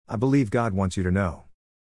I believe God wants you to know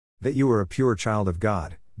that you are a pure child of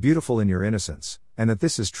God, beautiful in your innocence, and that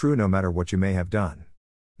this is true no matter what you may have done.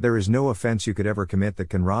 There is no offense you could ever commit that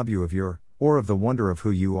can rob you of or of the wonder of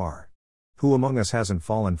who you are. Who among us hasn't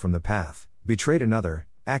fallen from the path, betrayed another,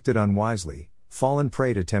 acted unwisely, fallen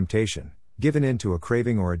prey to temptation, given in to a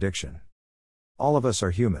craving or addiction? All of us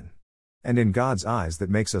are human. And in God's eyes that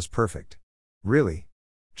makes us perfect. Really?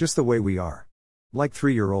 Just the way we are. Like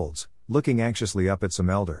 3-year-olds, looking anxiously up at some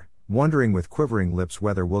elder, wondering with quivering lips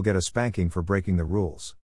whether we'll get a spanking for breaking the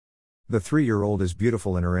rules. The 3-year-old is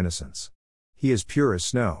beautiful in her innocence. He is pure as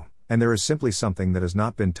snow, and there is simply something that has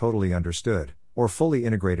not been totally understood, or fully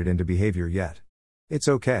integrated into behavior yet. It's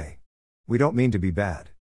okay. We don't mean to be bad.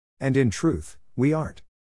 And in truth, we aren't.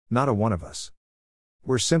 Not a one of us.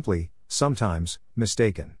 We're simply, sometimes,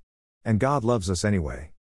 mistaken. And God loves us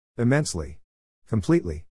anyway. Immensely.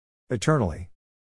 Completely. Eternally.